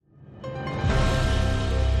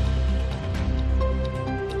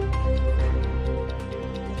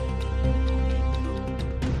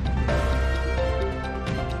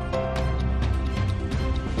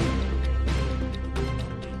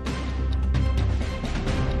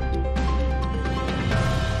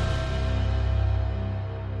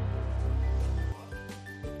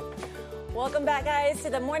Welcome back, guys,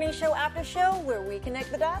 to the Morning Show After Show, where we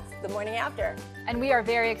connect the dots the morning after. And we are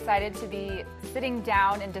very excited to be sitting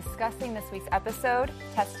down and discussing this week's episode,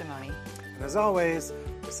 Testimony. And as always,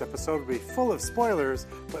 this episode will be full of spoilers,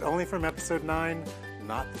 but only from episode 9,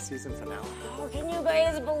 not the season finale. Oh, can you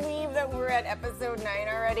guys believe that we're at episode 9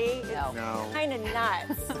 already? No. It's kind of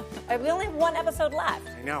nuts. We only have one episode left.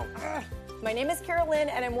 I know. My name is Kiyra,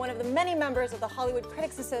 and I'm one of the many members of the Hollywood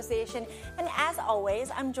Critics Association. And as always,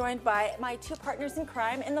 I'm joined by my two partners in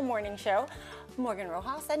crime in the morning show, Morgan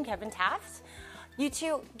Rojas and Kevin Taft. You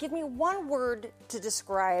two, give me one word to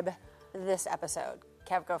describe this episode.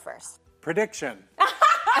 Kev, go first. Prediction.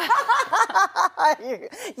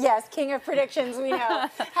 Yes, king of predictions, we know.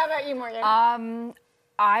 How about you, Morgan?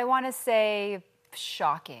 I want to say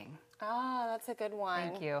shocking. Oh, that's a good one.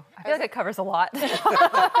 Thank you. I feel like it covers a lot.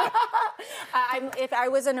 If I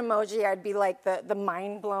was an emoji, I'd be like the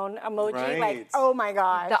mind blown emoji. Right. Like, oh my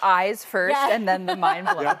gosh. The eyes first Yeah. and then the mind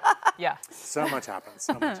blow. Yep. Yeah. So much happens.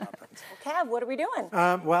 So much happens. Kev, what are we doing?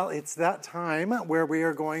 Well, it's that time where we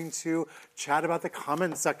are going to chat about the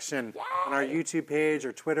comment section on our YouTube page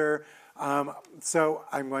or Twitter. So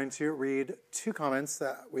I'm going to read 2 comments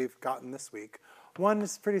that we've gotten this week. One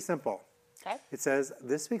is pretty simple. Okay. It says,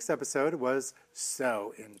 this week's episode was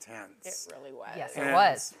so intense. It really was. Yes, And- it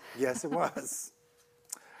was. Yes, it was.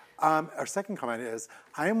 Our second comment is,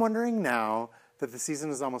 I am wondering now that the season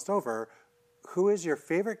is almost over, who is your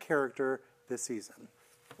favorite character this season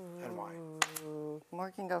and why?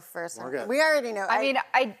 Morgan, go first. Morgan. We already know. I'm going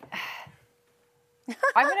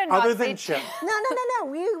to not Other say than Chip.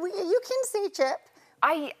 No. You can say Chip.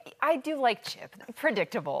 I do like Chip.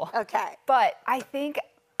 Predictable. Okay. But I think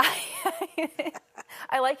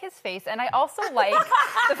I like his face, and I also like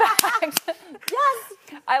the fact. Yes.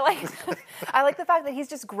 I like the fact that he's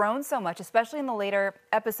just grown so much, especially in the later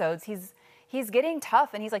episodes. He's getting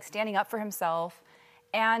tough, and he's like standing up for himself.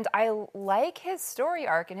 And I like his story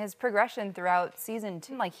arc and his progression throughout season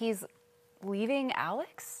 2. Like, he's leaving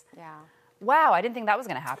Alex. Yeah. Wow, I didn't think that was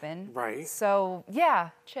going to happen. Right. So yeah,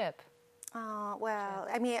 Chip. Oh, well,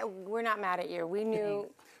 I mean, we're not mad at you. We knew.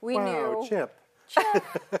 Wow, Chip.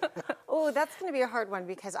 Oh, that's going to be a hard one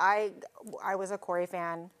because I was a Corey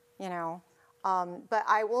fan, you know. But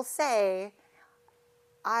I will say,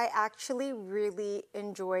 I actually really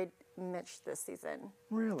enjoyed Mitch this season.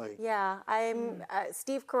 Really? Yeah,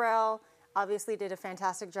 Steve Carell obviously did a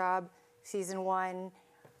fantastic job season 1.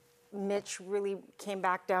 Mitch really came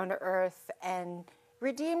back down to earth and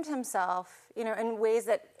redeemed himself, you know, in ways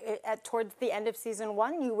that towards the end of season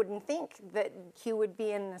 1 you wouldn't think that he would be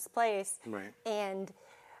in this place. Right. And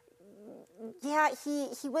yeah,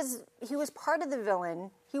 he was part of the villain.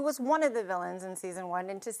 He was one of the villains in season 1,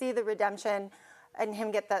 and to see the redemption and him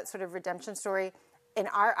get that sort of redemption story in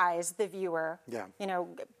our eyes, the viewer. Yeah. You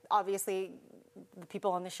know, obviously the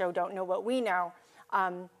people on the show don't know what we know.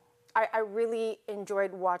 I really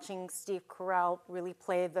enjoyed watching Steve Carell really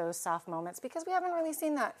play those soft moments because we haven't really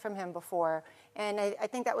seen that from him before. And I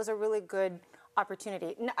think that was a really good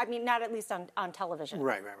opportunity. I mean, not at least on television.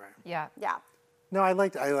 Right. Yeah. Yeah. No, I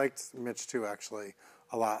liked Mitch too, actually,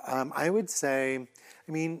 a lot. I would say,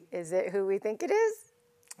 I mean... Is it who we think it is?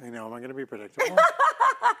 I know, am I going to be predictable?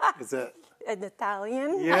 Is it... An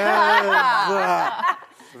Italian? Yes!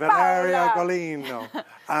 Valeria Golino.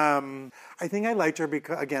 I think I liked her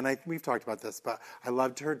because, again, we've talked about this, but I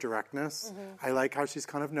loved her directness. Mm-hmm. I like how she's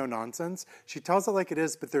kind of no nonsense. She tells it like it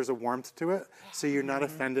is, but there's a warmth to it. So you're not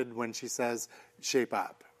offended when she says, shape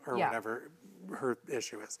up, or whatever her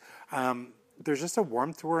issue is. There's just a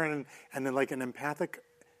warmth to her and then like an empathic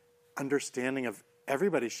understanding of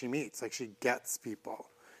everybody she meets. Like, she gets people.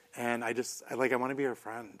 And I want to be her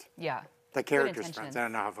friend. Yeah. The character's friends. I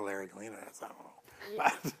don't know how Valeria Golino is. I don't know.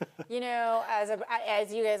 You know,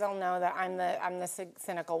 as you guys all know, that I'm the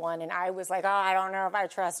cynical one, and I was like, oh, I don't know if I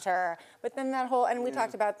trust her. But then that whole, and we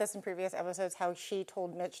talked about this in previous episodes, how she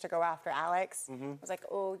told Mitch to go after Alex. Mm-hmm. I was like,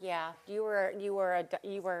 oh yeah, you were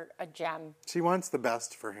a gem. She wants the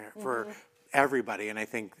best for him, for everybody, and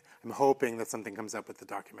I'm hoping that something comes up with the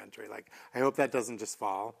documentary. Like, I hope that doesn't just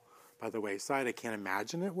fall by the wayside. I can't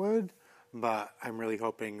imagine it would, but I'm really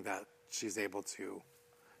hoping that she's able to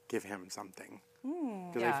give him something.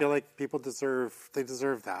 Because I feel like people deserve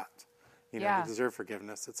that. You know, they deserve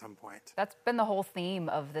forgiveness at some point. That's been the whole theme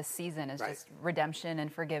of this season is just redemption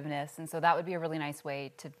and forgiveness. And so that would be a really nice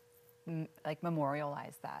way to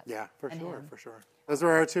memorialize that. Yeah, for sure. Those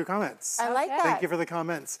were our 2 comments. I like that. Thank you for the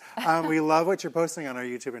comments. We love what you're posting on our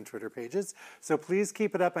YouTube and Twitter pages. So please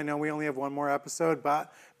keep it up. I know we only have one more episode,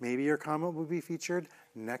 but maybe your comment will be featured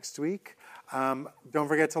next week. Don't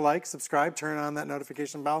forget to like, subscribe, turn on that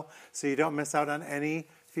notification bell so you don't miss out on any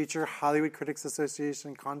feature Hollywood Critics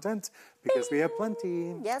Association content because we have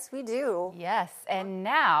plenty. Yes, we do. Yes, and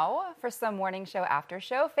now for some morning show after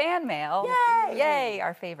show fan mail. Yay! Yay,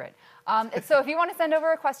 our favorite. So if you want to send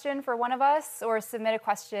over a question for one of us or submit a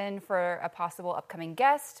question for a possible upcoming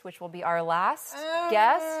guest, which will be our last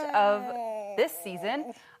guest of this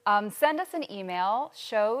season, send us an email,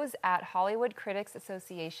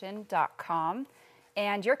 shows@hollywoodcriticsassociation.com.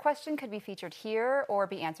 And your question could be featured here or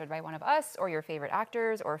be answered by one of us or your favorite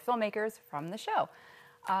actors or filmmakers from the show.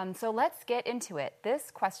 So let's get into it. This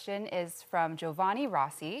question is from Giovanni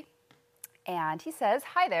Rossi, and he says,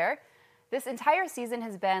 "Hi there. This entire season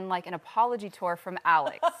has been like an apology tour from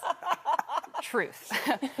Alex." Truth.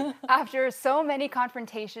 After so many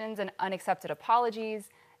confrontations and unaccepted apologies,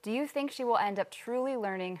 do you think she will end up truly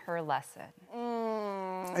learning her lesson?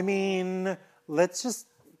 I mean, let's just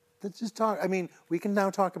talk. I mean, we can now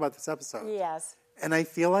talk about this episode. Yes. And I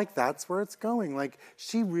feel like that's where it's going. Like,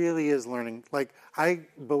 she really is learning. Like, I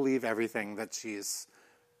believe everything that she's,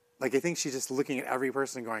 like, I think she's just looking at every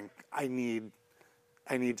person going, I need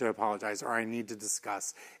to apologize, or I need to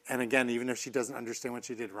discuss. And again, even if she doesn't understand what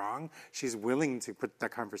she did wrong, she's willing to put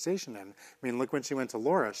that conversation in. I mean, look, when she went to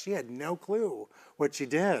Laura, she had no clue what she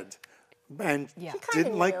did. And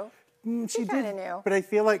didn't like... She kinda knew. But I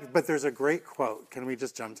feel like, there's a great quote. Can we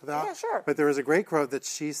just jump to that? Yeah, sure. But there was a great quote that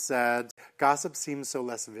she said, gossip seemed so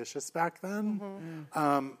less vicious back then.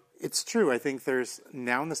 It's true. I think there's,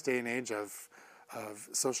 now in this day and age of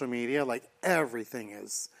social media, like everything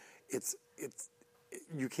is, it's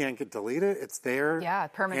you can't get deleted. It's there. Yeah,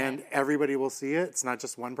 permanent. And everybody will see it. It's not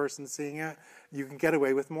just one person seeing it. You can get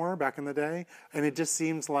away with more back in the day. And it just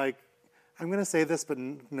seems like, I'm going to say this, but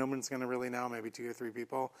no one's going to really know, maybe 2 or 3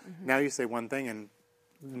 people. Now you say one thing and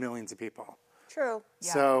millions of people. True.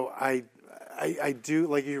 Yeah. So I do,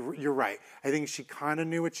 like, you're right. I think she kind of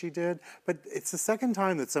knew what she did, but it's the second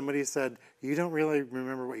time that somebody said, you don't really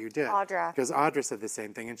remember what you did. Audra. Because Audra said the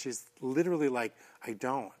same thing, and she's literally like, I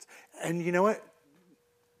don't. And you know what?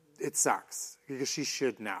 It sucks, because she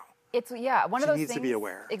should know. It's one of those things. She needs to be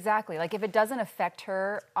aware. Exactly. Like if it doesn't affect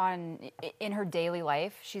her in her daily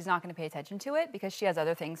life, she's not going to pay attention to it because she has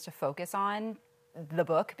other things to focus on, the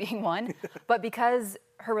book being one. But because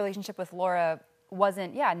her relationship with Laura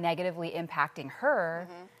wasn't, negatively impacting her,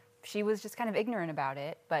 she was just kind of ignorant about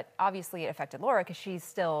it. But obviously it affected Laura because she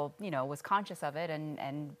still, was conscious of it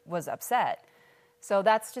and was upset. So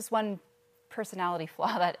that's just one personality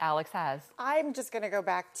flaw that Alex has. I'm just going to go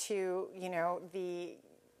back to,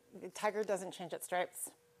 the tiger doesn't change its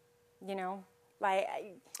stripes, like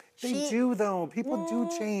They do, though. People do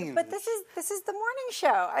change. But this is the morning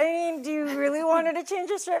show. I mean, do you really want her to change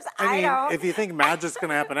her stripes? I mean, don't. if you think magic's going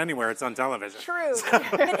to happen anywhere, it's on television. True,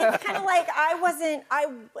 but it's kind of like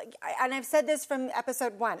and I've said this from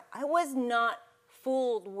episode 1. I was not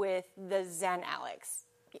fooled with the Zen Alex.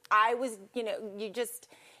 I was,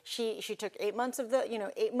 She took 8 months of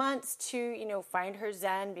 8 months to, find her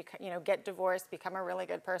Zen, get divorced, become a really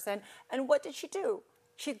good person. And what did she do?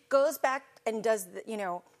 She goes back and does,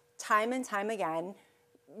 time and time again,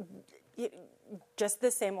 just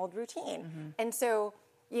the same old routine. And so,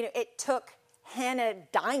 it took Hannah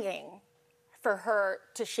dying for her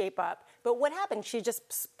to shape up. But what happened? She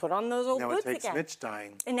just put on those old boots again. Now it takes Mitch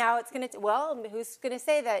dying. And now it's going to, who's going to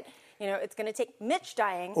say that, it's going to take Mitch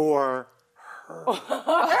dying. Or or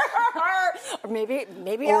maybe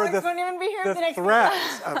Alex won't even be here the next threat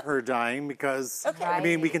of her dying because I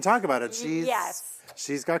mean we can talk about it. She's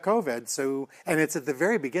got COVID, and it's at the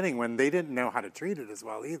very beginning when they didn't know how to treat it as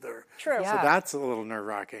well either. True. So that's a little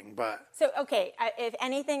nerve-wracking. But if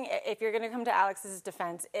anything, if you're going to come to Alex's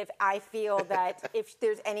defense, if I feel that if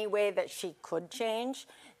there's any way that she could change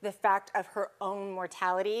the fact of her own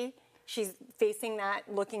mortality. She's facing that,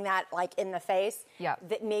 looking that like in the face. Yeah.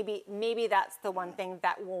 That maybe that's the one thing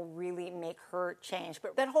that will really make her change.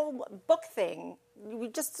 But that whole book thing,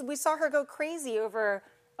 we saw her go crazy over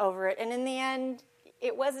it, and in the end,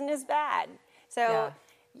 it wasn't as bad. So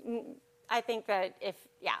I think that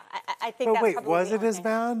I think. But that's wait, was it as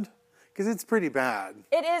bad? Because it's pretty bad.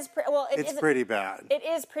 It is. It's pretty bad. It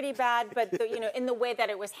is pretty bad, but in the way that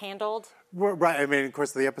it was handled. Right. I mean, of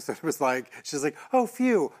course, the episode was like, she's like, oh,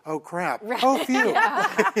 phew, oh, crap, oh, phew. You know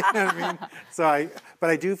what I mean? But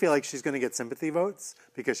I do feel like she's going to get sympathy votes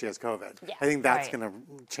because she has COVID. Yeah. I think that's going to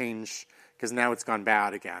change because now it's gone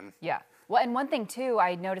bad again. Yeah. Well, and one thing, too,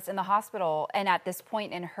 I noticed in the hospital and at this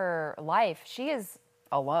point in her life, she is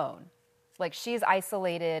alone. Like, she's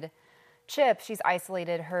isolated Chip. She's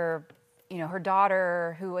isolated her her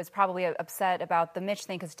daughter, who was probably upset about the Mitch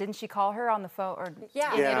thing, because didn't she call her on the phone or in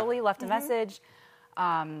Italy, left a message?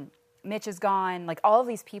 Mitch is gone. Like, all of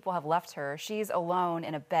these people have left her. She's alone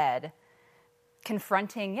in a bed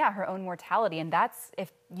confronting, her own mortality. And that's,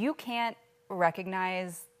 if you can't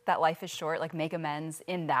recognize that life is short, like make amends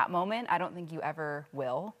in that moment, I don't think you ever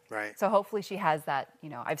will. Right. So hopefully she has that,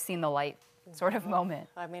 I've seen the light sort of moment.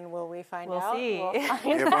 I mean, will we find We'll out? see. We'll find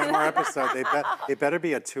We have one more episode. It better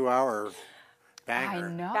be a 2-hour banger.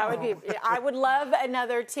 I know. That would be. I would love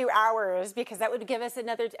another 2 hours because that would give us an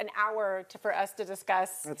hour for us to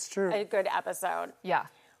discuss. That's true. A good episode. Yeah.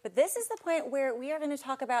 But this is the point where we are going to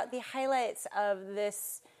talk about the highlights of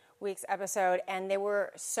this week's episode, and there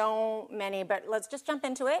were so many. But let's just jump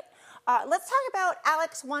into it. Let's talk about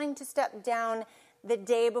Alex wanting to step down the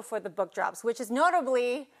day before the book drops, which is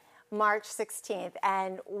notably March 16th.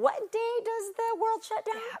 And what day does the world shut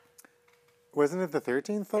down? Wasn't it the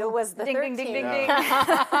 13th, though? It was the Ding, 13th. ding, ding, ding, ding.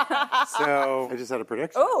 So I just had a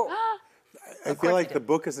prediction. Oh, I feel like the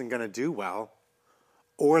book isn't going to do well,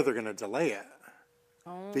 or they're going to delay it.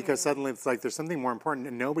 Because suddenly it's like there's something more important,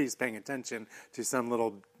 and nobody's paying attention to some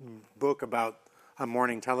little book about a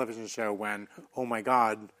morning television show when, oh my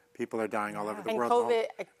God, people are dying all over the and world. COVID,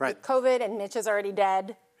 Right. COVID, and Mitch is already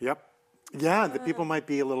dead. Yep. Yeah, the people might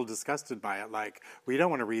be a little disgusted by it. Like, we don't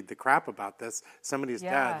want to read the crap about this. Somebody's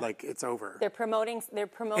Yeah. dead. Like, it's over. They're promoting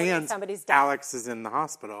And somebody's death. Alex is in the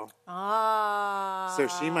hospital. Ah. So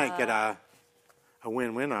she might get a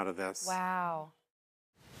win-win out of this. Wow.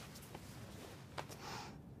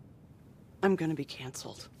 I'm going to be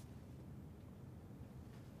canceled.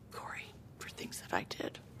 Corey, for things that I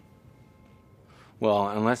did. Well,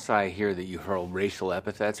 unless I hear that you hurl racial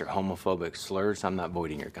epithets or homophobic slurs, I'm not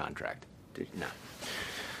voiding your contract. No.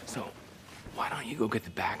 So, why don't you go get the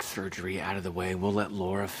back surgery out of the way? We'll let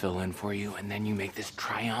Laura fill in for you, and then you make this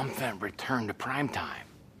triumphant return to primetime.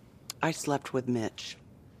 I slept with Mitch.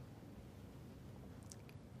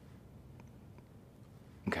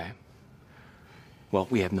 Okay? Well,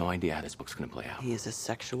 we have no idea how this book's going to play out. He is a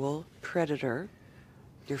sexual predator.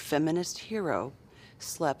 Your feminist hero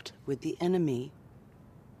slept with the enemy.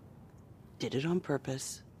 Did it on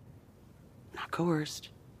purpose. Not coerced.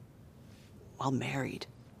 While married.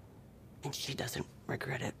 And she doesn't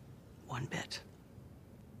regret it one bit.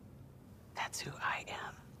 That's who I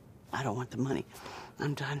am. I don't want the money.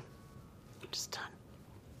 I'm done. I'm just done.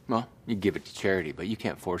 Well, you give it to charity, but you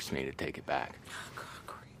can't force me to take it back.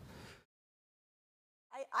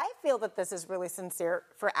 I feel that this is really sincere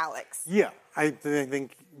for Alex. Yeah, I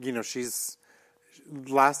think, she's...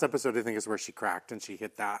 Last episode, I think, is where she cracked and she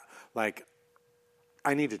hit that. Like,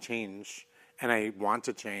 I need to change, and I want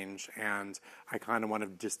to change, and I kind of want to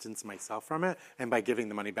distance myself from it. And by giving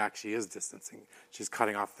the money back, she is distancing. She's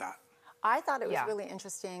cutting off that. I thought it was Yeah. really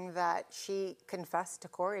interesting that she confessed to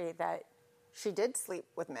Corey that she did sleep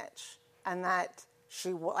with Mitch, and that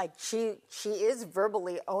she is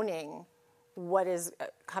verbally owning what is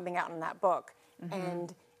coming out in that book,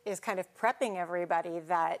 and is kind of prepping everybody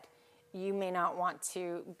that you may not want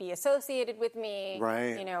to be associated with me.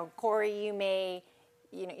 Right. Corey, you may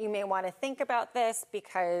want to think about this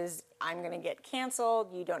because I'm going to get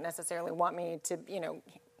canceled. You don't necessarily want me to,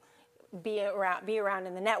 be around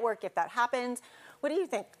in the network if that happens. What do you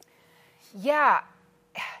think? Yeah,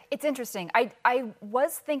 it's interesting. I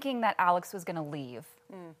was thinking that Alex was going to leave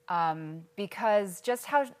because just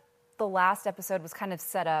how the last episode was kind of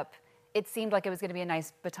set up, it seemed like it was going to be a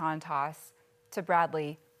nice baton toss to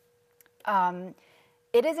Bradley.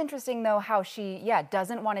 It is interesting, though, how she,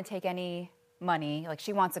 doesn't want to take any money. Like,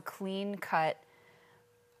 she wants a clean cut.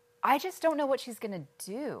 I just don't know what she's going to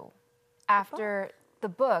do after the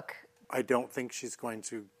book. I don't think she's going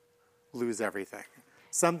to lose everything.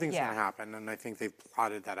 Something's going to happen, and I think they've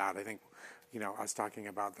plotted that out. I think, I was talking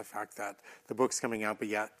about the fact that the book's coming out, but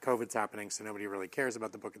yet COVID's happening, so nobody really cares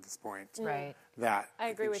about the book at this point. Right. That I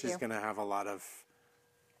agree think with she's you. going to have a lot of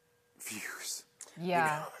views.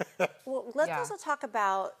 Yeah. Well, let's Yeah. also talk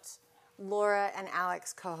about Laura and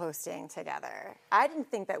Alex co-hosting together. I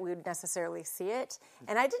didn't think that we would necessarily see it,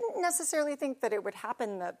 and I didn't necessarily think that it would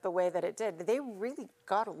happen the way that it did. They really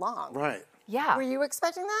got along. Right. Yeah. Were you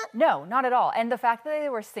expecting that? No, not at all. And the fact that they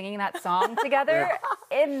were singing that song together,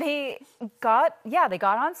 and they got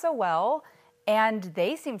on so well, and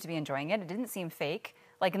they seemed to be enjoying it. It didn't seem fake.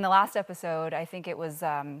 Like in the last episode, I think it was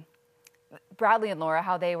Bradley and Laura,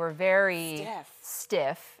 how they were very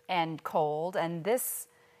stiff and cold. And this,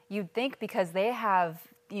 you'd think because they have,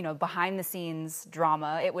 behind the scenes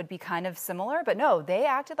drama, it would be kind of similar. But no, they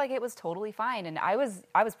acted like it was totally fine. And I was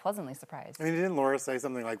pleasantly surprised. I mean, didn't Laura say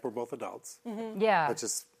something like, we're both adults? Yeah. Let's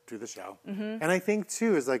just do the show. And I think,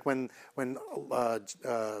 too, is like when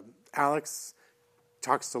Alex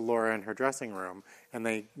talks to Laura in her dressing room,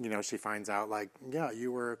 and she finds out, like, yeah,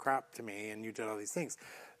 you were crap to me, and you did all these things.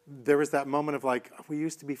 There was that moment of, like, we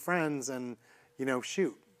used to be friends, and,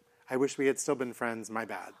 shoot, I wish we had still been friends, my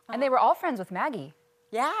bad. And they were all friends with Maggie,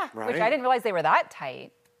 Yeah. Right? which I didn't realize they were that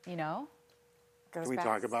tight, Goes Can we back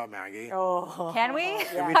talk to- about Maggie? Oh. Can we?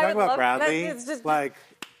 Can we I talk would about love- Bradley? It's just- Like,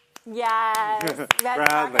 Yes. Let's talk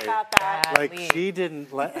Bradley. about that. like Bradley. she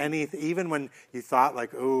didn't let anything, even when you thought,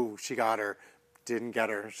 like, oh, she got her, didn't get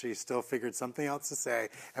her. She still figured something else to say.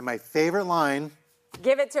 And my favorite line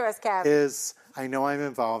Give it to us, Kev. is, I know I'm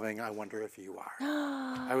involving, I wonder if you are.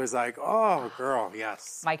 I was like, oh, girl,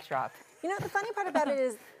 yes. Mic drop. The funny part about it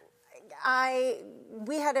is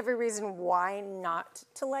we had every reason why not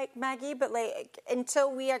to like Maggie, but like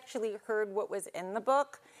until we actually heard what was in the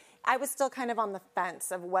book, I was still kind of on the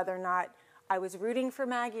fence of whether or not I was rooting for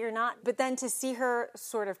Maggie or not. But then to see her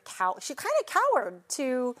sort of she kind of cowered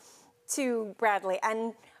to Bradley,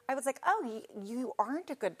 and I was like, oh, you aren't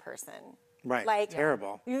a good person. Right, Like,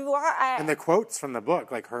 terrible. You are. And the quotes from the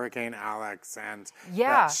book, like Hurricane Alex, and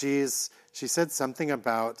Yeah. that she said something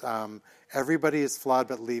about everybody is flawed,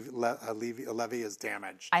 but Levy is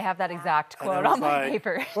damaged. I have that exact And I quote was on my like,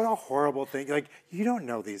 paper. What a horrible thing! Like, you don't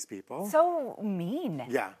know these people. So mean.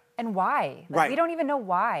 Yeah. And why? Like, Right. We don't even know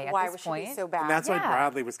why at why this was she point. be so bad? And that's why Yeah.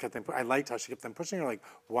 Bradley was kept them. I liked how she kept them pushing her. Like,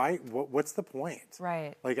 why? What's the point?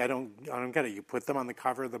 Right. Like, I don't get it. You put them on the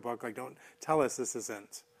cover of the book. Like, don't tell us this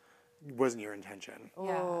wasn't your intention.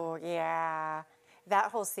 Oh, yeah. That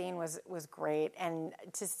whole scene was great. And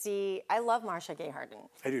to see, I love Marcia Gay Harden.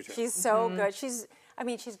 I do too. She's so good. She's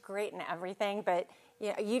great in everything, but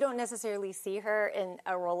you don't necessarily see her in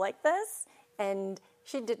a role like this. And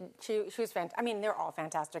she was fantastic. I mean, they're all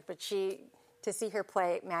fantastic, but to see her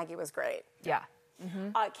play Maggie was great. Yeah.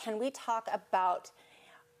 Can we talk about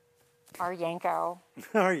our Yanko?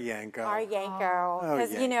 Our Yanko. Our Yanko, Oh,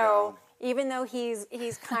 because Yanko. even though he's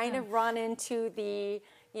kind of run into the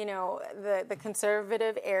the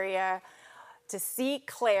conservative area, to see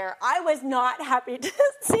Claire, I was not happy to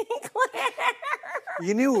see Claire.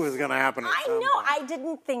 You knew it was going to happen. At I some know. point. I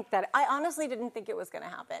didn't think that. I honestly didn't think it was going to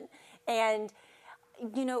happen, and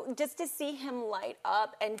just to see him light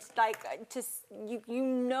up and like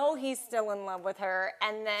he's still in love with her,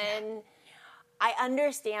 and then I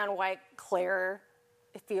understand why Claire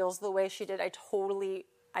feels the way she did. I totally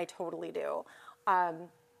do.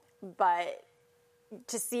 But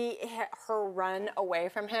to see her run away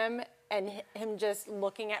from him and him just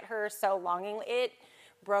looking at her so longingly, it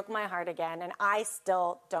broke my heart again. And I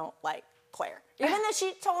still don't like Claire, even though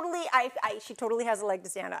she totally has a leg to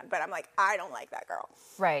stand on. But I'm like, I don't like that girl.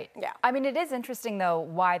 Right. Yeah. I mean, it is interesting, though,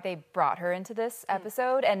 why they brought her into this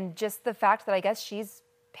episode and just the fact that I guess she's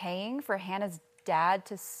paying for Hannah's dad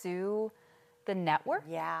to sue the network.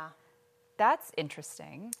 Yeah. That's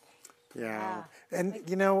interesting. Yeah. And,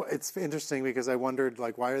 it's interesting because I wondered,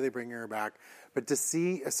 like, why are they bringing her back? But to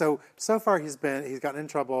see, so far he's gotten in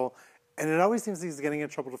trouble, and it always seems he's getting in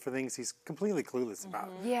trouble for things he's completely clueless about.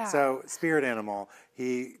 Yeah. So, spirit animal,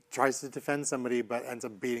 he tries to defend somebody but ends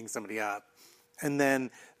up beating somebody up. And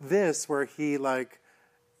then this, where he, like,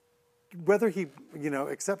 whether he,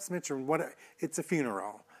 accepts Mitch or what, it's a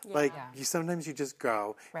funeral. Yeah. Like, Yeah. sometimes you just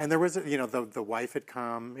go. Right. And there was, the wife had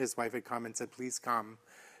come, his wife had come and said, please come.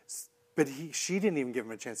 But she didn't even give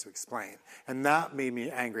him a chance to explain. And that made me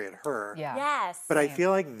angry at her. Yeah. Yes. But I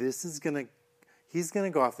feel like he's going to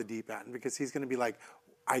go off the deep end because he's going to be like,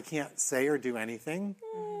 I can't say or do anything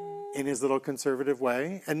in his little conservative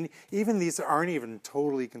way. And even these aren't even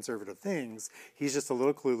totally conservative things. He's just a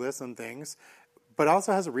little clueless on things, but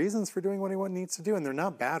also has reasons for doing what he needs to do. And they're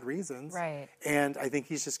not bad reasons. Right. And I think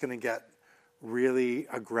he's just going to get really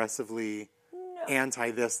aggressively anti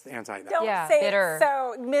this, anti that. Don't Yeah, say bitter. it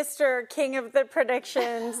so, Mr. King of the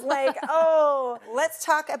predictions. Like, let's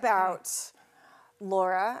talk about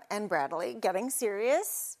Laura and Bradley getting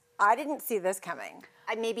serious. I didn't see this coming.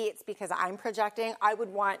 Maybe it's because I'm projecting. I would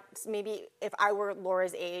want, maybe if I were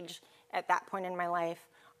Laura's age at that point in my life,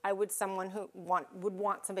 I would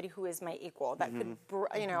want somebody who is my equal, that could,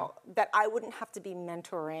 that I wouldn't have to be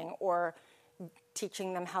mentoring or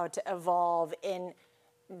teaching them how to evolve in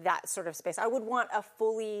that sort of space. I would want a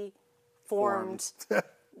fully formed,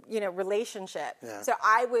 relationship. Yeah. So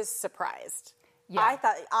I was surprised. Yeah.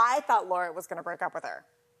 I thought Laura was going to break up with her.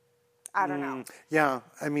 I don't know. Yeah,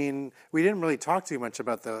 I mean, we didn't really talk too much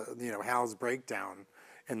about the, Hal's breakdown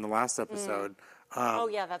in the last episode. Oh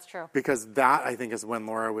yeah, that's true. Because that, I think, is when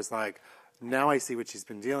Laura was like, now I see what she's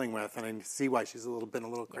been dealing with, and I see why she's been a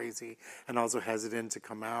little crazy and also hesitant to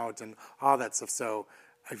come out and all that stuff. So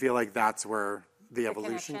I feel like that's where the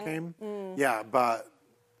evolution connection? came. Yeah, but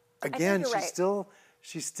again, you're she right. still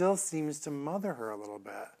she still seems to mother her a little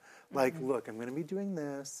bit. Like, look, I'm going to be doing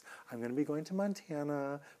this. I'm going to be going to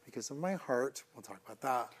Montana because of my heart. We'll talk about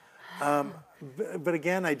that. But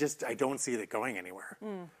again, I don't see it going anywhere.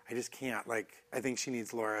 I just can't. Like, I think she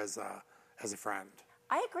needs Laura as a friend.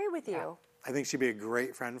 I agree with you. I think she'd be a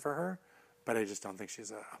great friend for her, but I just don't think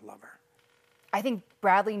she's a lover. I think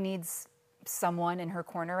Bradley needs someone in her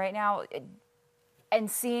corner right now, and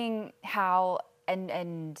seeing how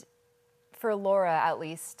and for Laura at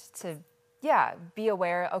least to be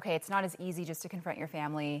aware. Okay, it's not as easy just to confront your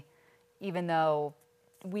family, even though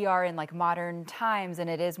we are in like modern times and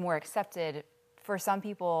it is more accepted for some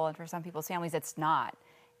people and for some people's families. It's not,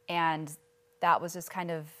 and that was just kind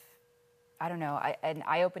of, I don't know, an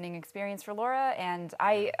eye-opening experience for Laura. And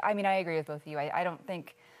I mean, I agree with both of you. I don't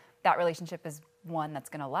think that relationship is one that's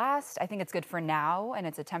going to last. I think it's good for now, and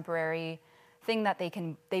it's a temporary thing that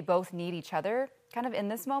they both need each other kind of in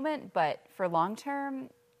this moment. But for long term,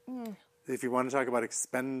 If you want to talk about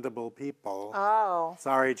expendable people,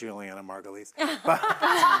 sorry, Juliana Margulies, but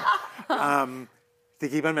they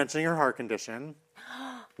keep on mentioning her heart condition,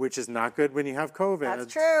 which is not good when you have COVID.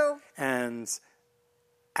 That's true. And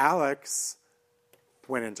Alex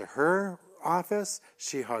went into her office.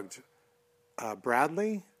 She hugged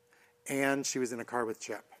Bradley, and she was in a car with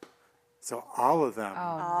Chip. So all of them.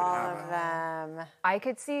 I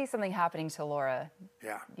could see something happening to Laura.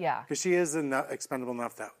 Yeah. Because she is expendable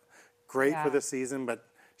enough that great for this season, but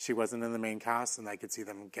she wasn't in the main cast, and I could see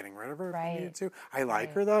them getting rid of her if they needed to. I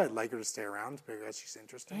like her, though. I'd like her to stay around because she's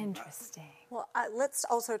interesting. Interesting. Well, let's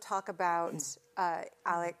also talk about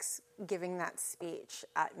Alex giving that speech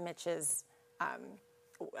at Mitch's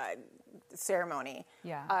ceremony.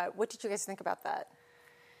 Yeah. What did you guys think about that?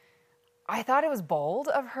 I thought it was bold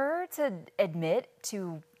of her to admit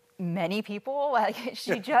to many people. Like,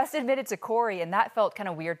 she just admitted to Corey, and that felt kind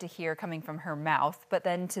of weird to hear coming from her mouth. But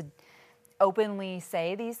then to openly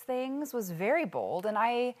say these things was very bold, and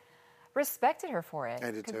I respected her for it.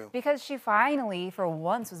 I did too. Because she finally, for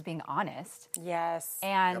once, was being honest. Yes.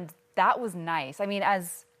 And that was nice. I mean,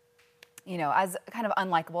 as you know, as kind of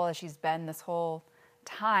unlikable as she's been this whole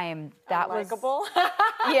time, that Unlikable?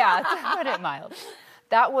 yeah, to put it mild.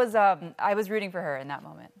 That was, I was rooting for her in that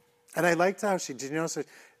moment. And I liked how did you notice,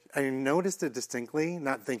 I noticed it distinctly,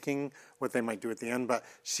 not thinking what they might do at the end, but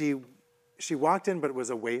she walked in, but it was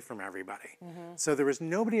away from everybody. Mm-hmm. So there was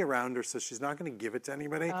nobody around her, so she's not going to give it to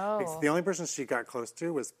anybody. Oh. The only person she got close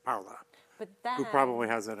to was Paula, But then, who probably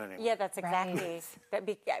has it anyway. Yeah, that's exactly.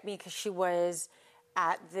 Because she was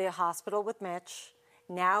at the hospital with Mitch.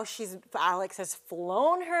 Now Alex has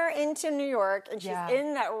flown her into New York, and she's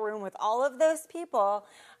in that room with all of those people.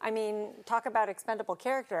 I mean, talk about expendable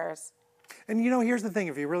characters. And here's the thing,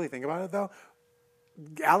 if you really think about it though,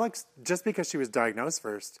 Alex, just because she was diagnosed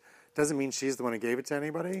first, doesn't mean she's the one who gave it to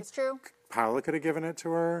anybody. It's true. Paula could have given it to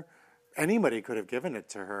her. Anybody could have given it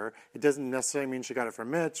to her. It doesn't necessarily mean she got it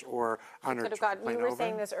from Mitch or on her plane You were over.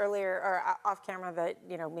 saying this earlier, or off camera, that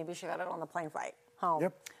maybe she got it on the plane flight home.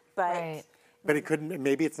 Yep. But But it couldn't.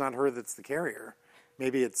 Maybe it's not her that's the carrier.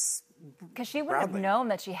 Maybe it's Because she wouldn't have known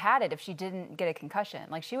that she had it if she didn't get a concussion.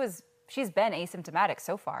 Like, she's been asymptomatic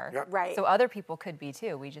so far. Yep. Right. So other people could be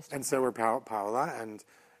too. We just and so were Paula. And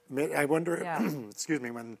I wonder, excuse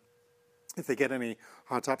me, if they get any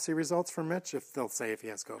autopsy results from Mitch, if they'll say if he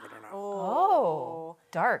has COVID or not. Oh,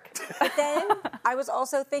 dark. But then I was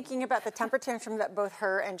also thinking about the temper tantrum that both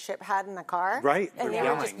her and Chip had in the car. Right. And They're they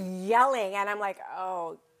were just yelling, and I'm like,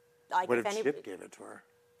 oh. Like, What if Chip gave it to her?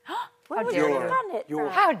 Where would you have gotten it from?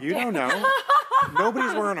 How You don't know.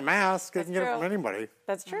 Nobody's wearing a mask. They can get it from anybody.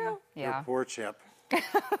 That's true. Yeah. Your poor Chip.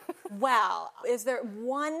 Well, is there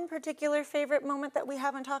one particular favorite moment that we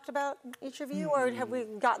haven't talked about, each of you, or have we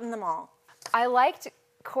gotten them all? I liked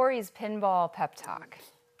Corey's pinball pep talk.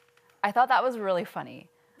 I thought that was really funny.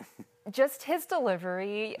 Just his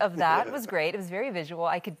delivery of that was great. It was very visual.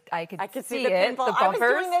 I could see the it. pinball. The I was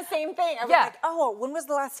bumpers. doing the same thing. I was like, oh, when was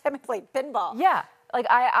the last time I played pinball? Yeah. Like,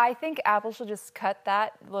 I think Apple should just cut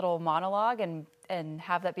that little monologue and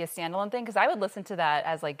have that be a standalone thing, because I would listen to that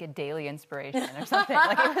as like a daily inspiration or something.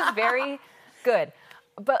 Like, it was very good.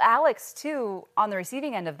 But Alex, too, on the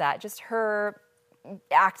receiving end of that, just her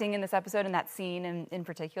acting in this episode and that scene in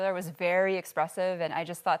particular was very expressive, and I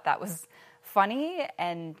just thought that was funny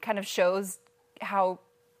and kind of shows how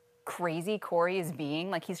crazy Corey is being.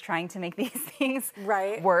 Like, he's trying to make these things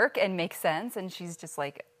work and make sense, and she's just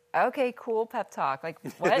like, okay, cool pep talk. Like,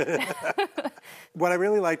 what? What I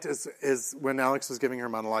really liked is when Alex was giving her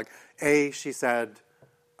monologue, she said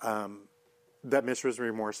that Mitch was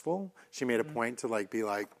remorseful. She made a point to make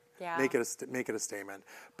it a statement.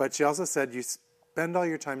 But she also said, you spend all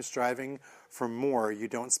your time striving for more, you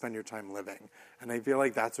don't spend your time living. And I feel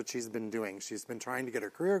like that's what she's been doing. She's been trying to get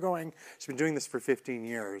her career going. She's been doing this for 15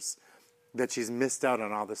 years. That she's missed out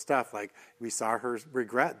on all this stuff. Like, we saw her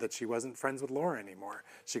regret that she wasn't friends with Laura anymore.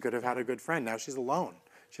 She could have had a good friend. Now she's alone.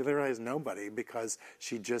 She literally has nobody because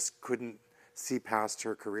she just couldn't see past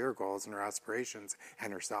her career goals and her aspirations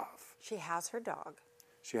and herself. She has her dog.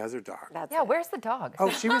 She has her dog. Yeah, where's the dog? Oh,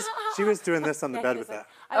 she was doing this on the bed with that.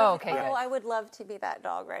 Okay, good. I would love to be that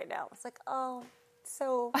dog right now. It's like,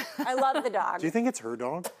 so I love the dog. Do you think it's her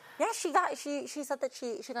dog? Yeah, she said that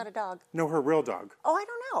she got a dog. No, her real dog. Oh, I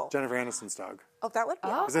don't know. Jennifer Aniston's dog. Oh, that would be.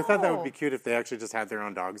 Because I thought that would be cute if they actually just had their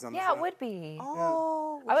own dogs on the Yeah, set. it would be.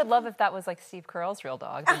 Oh. I would love if that was like Steve Carell's real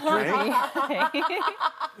dog. The droopy.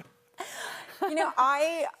 You know,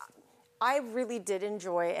 I really did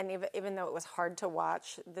enjoy, and even though it was hard to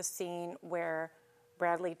watch, the scene where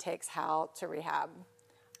Bradley takes Hal to rehab.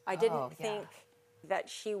 I didn't think that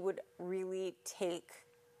she would really take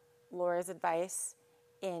Laura's advice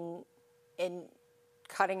in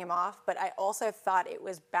cutting him off, but I also thought it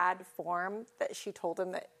was bad form that she told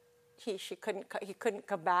him that he couldn't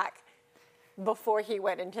come back before he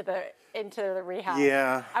went into the rehab.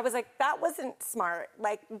 Yeah. I was like, that wasn't smart.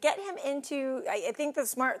 Like, get him into, I think the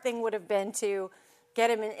smart thing would have been to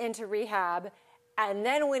get him into rehab, and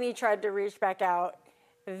then when he tried to reach back out,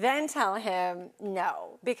 then tell him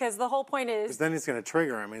no. Because the whole point is... Because then he's going to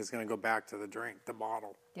trigger him and he's going to go back to the drink, the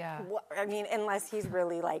bottle. Yeah. I mean, unless he's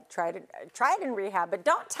really, like, tried in rehab. But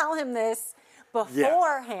don't tell him this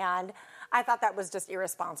beforehand. Yeah. I thought that was just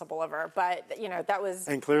irresponsible of her. But, you know, that was...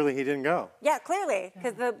 And clearly he didn't go. Yeah, clearly.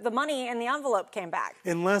 Because the money in the envelope came back.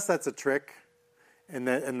 Unless that's a trick. And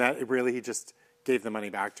that really he just gave the money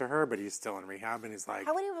back to her, but he's still in rehab. And he's like...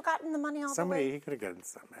 How would he have gotten the money all somebody, the way? he could have gotten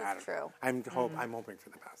something. That's true. I'm hoping for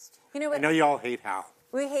the best. You know what? I know you all hate Hal.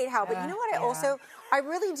 We hate Hal, but you know what? I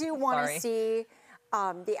really do want to see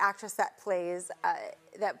the actress that plays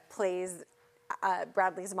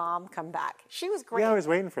Bradley's mom come back. She was great. Yeah, I was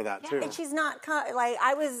waiting for that too. And she's not like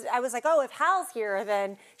I was like, oh, if Hal's here,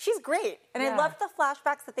 then she's great. And I loved the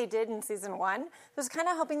flashbacks that they did in season 1. I was kind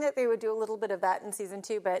of hoping that they would do a little bit of that in season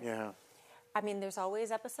 2, but I mean, there's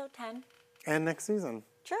always episode 10. And next season.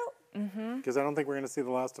 True. Because I don't think we're going to see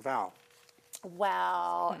the last of Hal.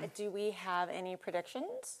 Well, do we have any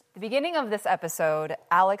predictions? The beginning of this episode,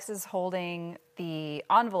 Alex is holding the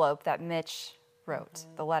envelope that Mitch wrote,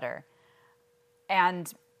 the letter.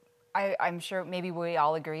 And I'm sure maybe we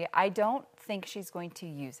all agree, I don't think she's going to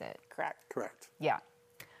use it. Correct. Yeah.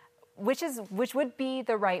 Which would be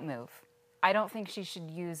the right move. I don't think she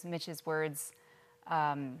should use Mitch's words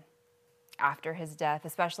after his death,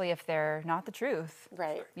 especially if they're not the truth.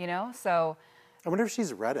 Right. You know? So... I wonder if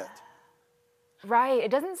she's read it. Right. It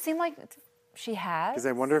doesn't seem like she has. Because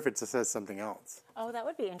I wonder if it just says something else. Oh, that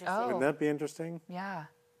would be interesting. Oh. Wouldn't that be interesting? Yeah.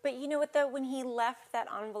 But you know what, though? When he left that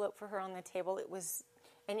envelope for her on the table, it was...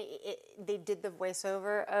 And they did the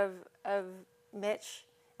voiceover of Mitch.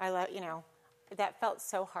 That felt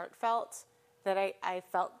so heartfelt that I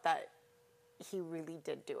felt that he really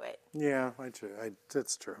did do it. Yeah,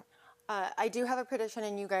 it's true. I do have a prediction,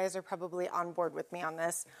 and you guys are probably on board with me on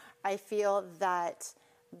this. I feel that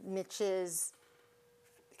Mitch's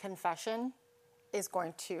confession is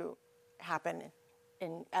going to happen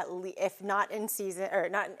in at least, if not in season, or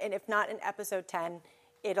not, and if not in episode 10,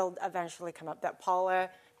 it'll eventually come up that Paula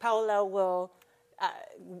will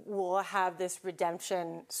have this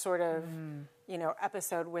redemption sort of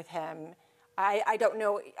episode with him. I don't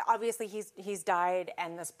know. Obviously, he's died,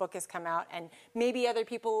 and this book has come out, and maybe other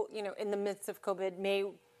people, in the midst of COVID,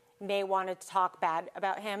 may want to talk bad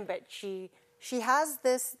about him. But she has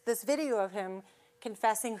this video of him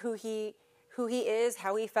confessing who he is,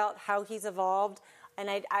 how he felt, how he's evolved, and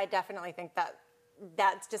I definitely think that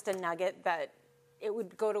that's just a nugget that it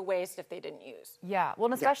would go to waste if they didn't use. Yeah, well,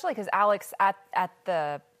 and especially because Alex at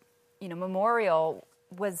the memorial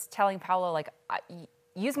was telling Paolo, like,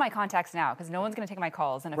 use my contacts now because no one's going to take my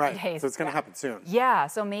calls in a few days. So it's going to happen soon. Yeah,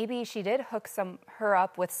 so maybe she did hook her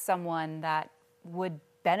up with someone that would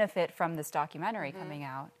benefit from this documentary coming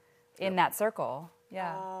out in that circle.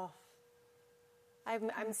 Yeah.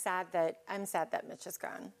 I'm sad that Mitch is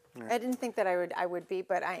gone. I didn't think that I would be,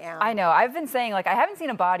 but I am. I know. I've been saying, like, I haven't seen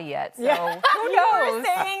a body yet, so who You knows were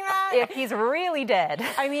saying that? if he's really dead.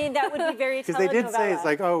 I mean, that would be very Because they did telenovela. say, it's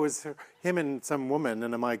like, oh, it was him and some woman,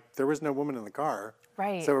 and I'm like, there was no woman in the car.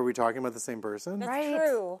 Right. So are we talking about the same person? That's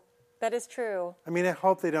true. That is true. I mean, I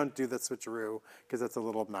hope they don't do the switcheroo, because that's a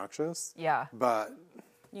little obnoxious. Yeah. But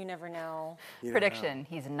You never know. Prediction,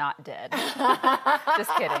 he's not dead.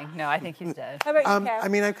 Just kidding. No, I think he's dead. How about you, Kev? I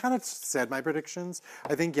mean, I've kind of said my predictions.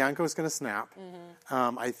 I think Yanko's going to snap.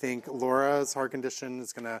 I think Laura's heart condition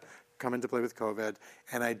is going to come into play with COVID.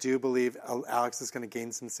 And I do believe Alex is going to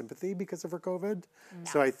gain some sympathy because of her COVID.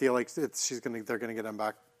 So I feel like they're going to get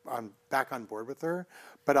back on board with her.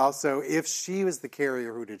 But also, if she was the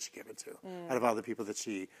carrier, who did she give it to? Out of all the people that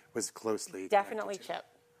she was closely Definitely connected to? Chip.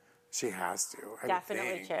 She has to. I would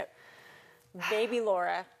Definitely think. Chip. Maybe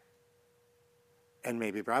Laura. And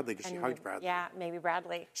maybe Bradley, because she hugged Bradley. Yeah, maybe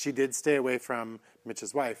Bradley. She did stay away from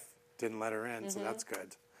Mitch's wife. Didn't let her in, so that's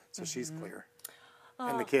good. So she's clear.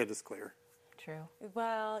 And the kid is clear. True.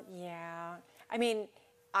 Well, yeah. I mean,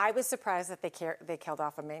 I was surprised that they killed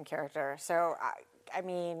off a main character. So, I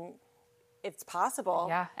mean, it's possible.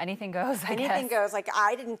 Yeah, anything goes, I guess. Anything goes. Like,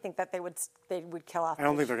 I didn't think that they would kill off. I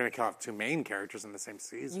don't think they're going to kill off two main characters in the same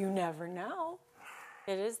season. You never know.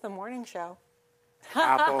 It is the morning show.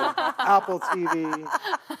 Apple TV.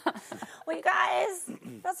 Well, you guys,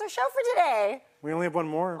 that's our show for today. We only have one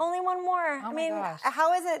more. Only one more. Oh I my mean, gosh.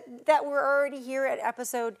 how is it that we're already here at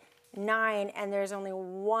episode 9 and there's only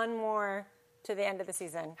one more to the end of the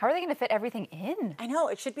season? How are they going to fit everything in? I know,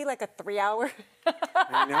 it should be like a 3-hour.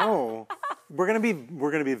 I know. We're gonna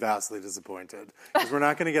be vastly disappointed because we're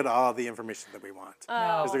not gonna get all the information that we want.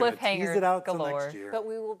 No, They're gonna tease cliffhanger it out till galore. next year. But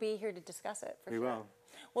we will be here to discuss it. We will.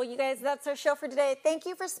 Well, you guys, that's our show for today. Thank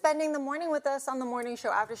you for spending the morning with us on the Morning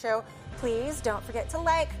Show After Show. Please don't forget to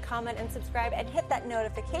like, comment, and subscribe, and hit that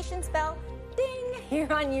notifications bell, ding,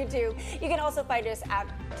 here on YouTube. You can also find us at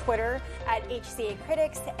Twitter at HCA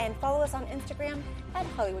Critics and follow us on Instagram at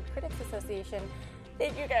Hollywood Critics Association.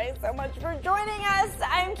 Thank you guys so much for joining us.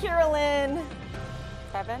 I'm Kiyra Lynn.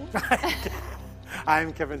 Kevin?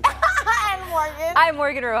 I'm Kevin. I'm Morgan. I'm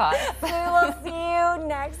Morgan Rojas. We will see you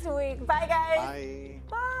next week. Bye, guys.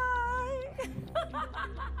 Bye. Bye.